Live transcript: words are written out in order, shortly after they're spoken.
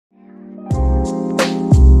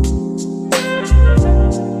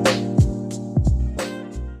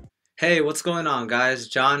Hey, what's going on guys?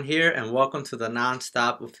 John here and welcome to the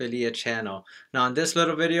Non-Stop Affiliate channel. Now in this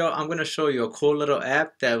little video, I'm going to show you a cool little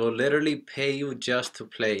app that will literally pay you just to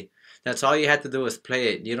play. That's all you have to do is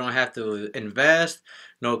play it. You don't have to invest,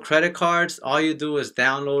 no credit cards. All you do is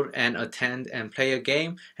download and attend and play a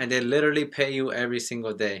game, and they literally pay you every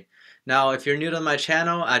single day. Now, if you're new to my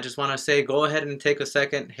channel, I just want to say go ahead and take a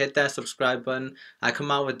second, hit that subscribe button. I come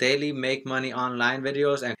out with daily make money online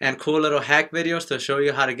videos and cool little hack videos to show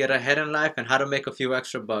you how to get ahead in life and how to make a few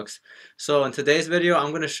extra bucks. So in today's video, I'm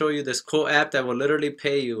going to show you this cool app that will literally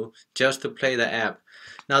pay you just to play the app.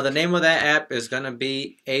 Now, the name of that app is going to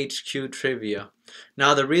be HQ Trivia.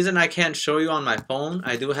 Now, the reason I can't show you on my phone,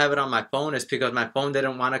 I do have it on my phone, is because my phone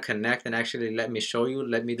didn't want to connect and actually let me show you,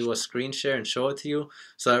 let me do a screen share and show it to you.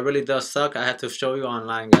 So it really does suck. I have to show you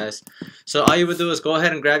online, guys. So all you would do is go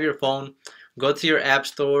ahead and grab your phone, go to your App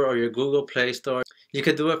Store or your Google Play Store. You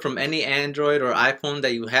could do it from any Android or iPhone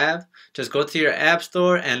that you have. Just go to your App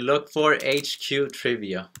Store and look for HQ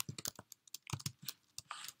Trivia.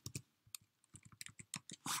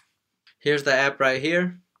 Here's the app right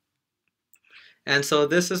here. And so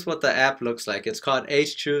this is what the app looks like. It's called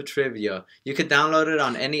HQ Trivia. You could download it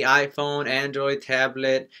on any iPhone, Android,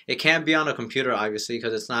 tablet. It can't be on a computer obviously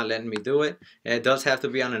because it's not letting me do it. It does have to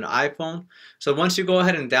be on an iPhone. So once you go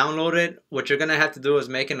ahead and download it, what you're going to have to do is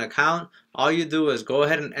make an account. All you do is go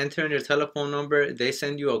ahead and enter in your telephone number. They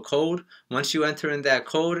send you a code. Once you enter in that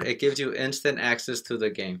code, it gives you instant access to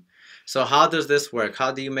the game. So how does this work?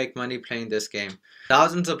 How do you make money playing this game?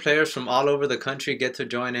 Thousands of players from all over the country get to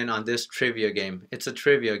join in on this trivia game. It's a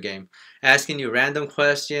trivia game, asking you random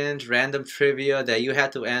questions, random trivia that you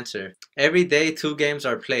have to answer. Every day 2 games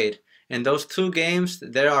are played. In those 2 games,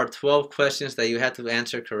 there are 12 questions that you have to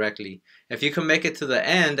answer correctly. If you can make it to the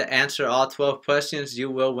end, answer all 12 questions, you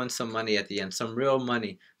will win some money at the end, some real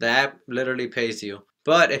money. The app literally pays you.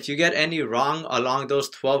 But if you get any wrong along those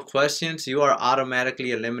 12 questions, you are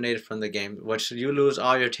automatically eliminated from the game, which you lose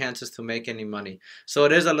all your chances to make any money. So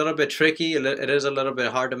it is a little bit tricky, it is a little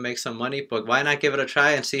bit hard to make some money, but why not give it a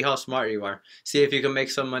try and see how smart you are? See if you can make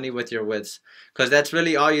some money with your wits. Because that's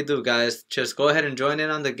really all you do, guys. Just go ahead and join in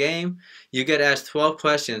on the game. You get asked 12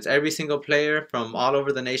 questions. Every single player from all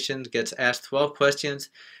over the nation gets asked 12 questions.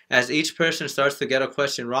 As each person starts to get a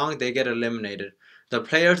question wrong, they get eliminated. The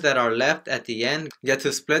players that are left at the end get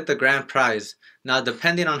to split the grand prize. Now,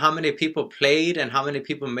 depending on how many people played and how many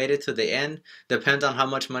people made it to the end, depends on how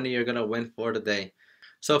much money you're going to win for the day.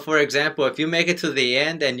 So, for example, if you make it to the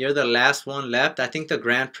end and you're the last one left, I think the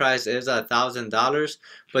grand prize is $1,000.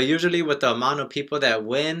 But usually with the amount of people that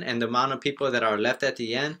win and the amount of people that are left at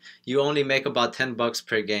the end, you only make about $10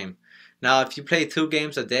 per game. Now, if you play 2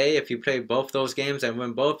 games a day, if you play both those games and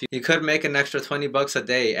win both, you could make an extra $20 a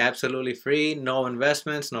day, absolutely free, no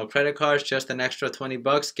investments, no credit cards, just an extra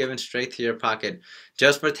 $20 given straight to your pocket,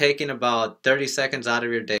 just for taking about 30 seconds out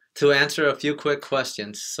of your day to answer a few quick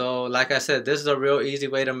questions. So like I said, this is a real easy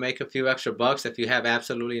way to make a few extra bucks if you have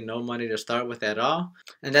absolutely no money to start with at all.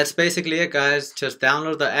 And that's basically it, guys. Just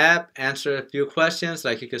download the app, answer a few questions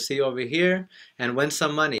like you can see over here, and win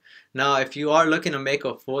some money. Now, if you are looking to make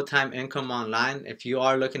a full-time income online, if you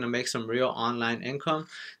are looking to make some real online income,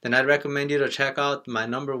 then I'd recommend you to check out my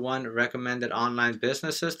 #1 recommended online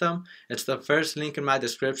business system. It's the first link in my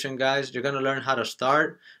description, guys. You're going to learn how to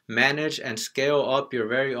start, manage, and scale up your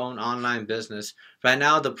very own online business. Right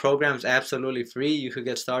now, the program's absolutely free. You could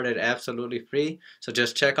get started absolutely free. So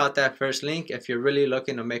just check out that first link if you're really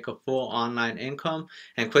looking to make a full online income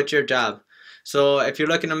and quit your job. So if you're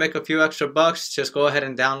looking to make a few extra bucks, just go ahead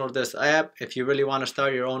and download this app. If you really want to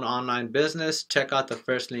start your own online business, check out the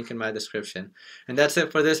first link in my description. And that's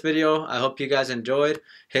it for this video. I hope you guys enjoyed.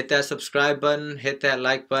 Hit that subscribe button, hit that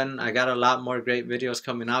like button. I got a lot more great videos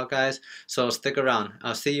coming out, guys. So stick around.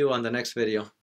 I'll see you on the next video.